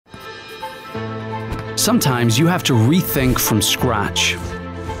Sometimes you have to rethink from scratch,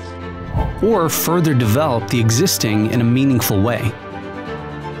 or further develop the existing in a meaningful way.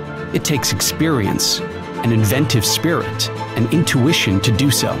 It takes experience, an inventive spirit, and intuition to do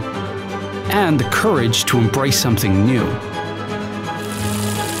so, and the courage to embrace something new.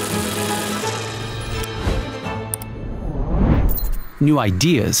 New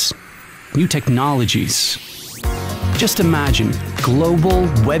ideas, new technologies. Just imagine global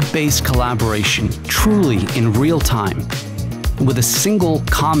web-based collaboration truly in real time, with a single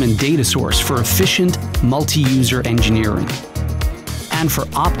common data source for efficient multi-user engineering, and for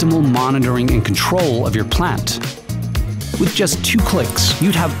optimal monitoring and control of your plant. With just 2 clicks,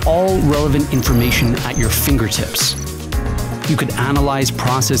 you'd have all relevant information at your fingertips. You could analyze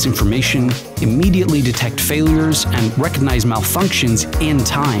process information, immediately detect failures, and recognize malfunctions in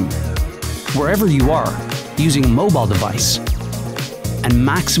time, wherever you are, using a mobile device, and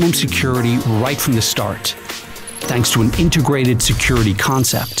maximum security right from the start, thanks to an integrated security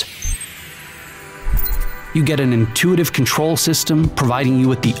concept. You get an intuitive control system providing you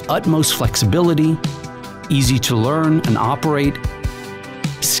with the utmost flexibility, easy to learn and operate,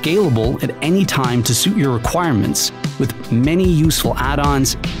 scalable at any time to suit your requirements, with many useful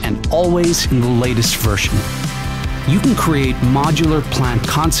add-ons and always in the latest version. You can create modular plant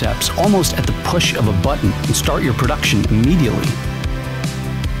concepts almost at the push of a button and start your production immediately.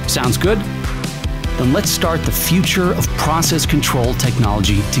 Sounds good? Then let's start the future of process control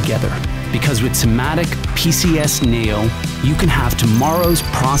technology together. Because with SIMATIC PCS Neo, you can have tomorrow's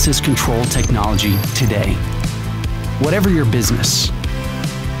process control technology today. Whatever your business,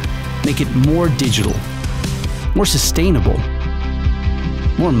 make it more digital, more sustainable,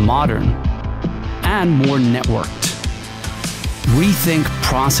 more modern, and more networked. Rethink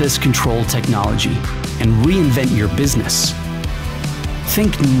process control technology and reinvent your business.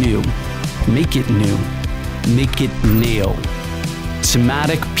 Think new, make it Neo.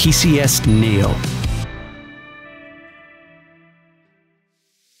 SIMATIC PCS Neo.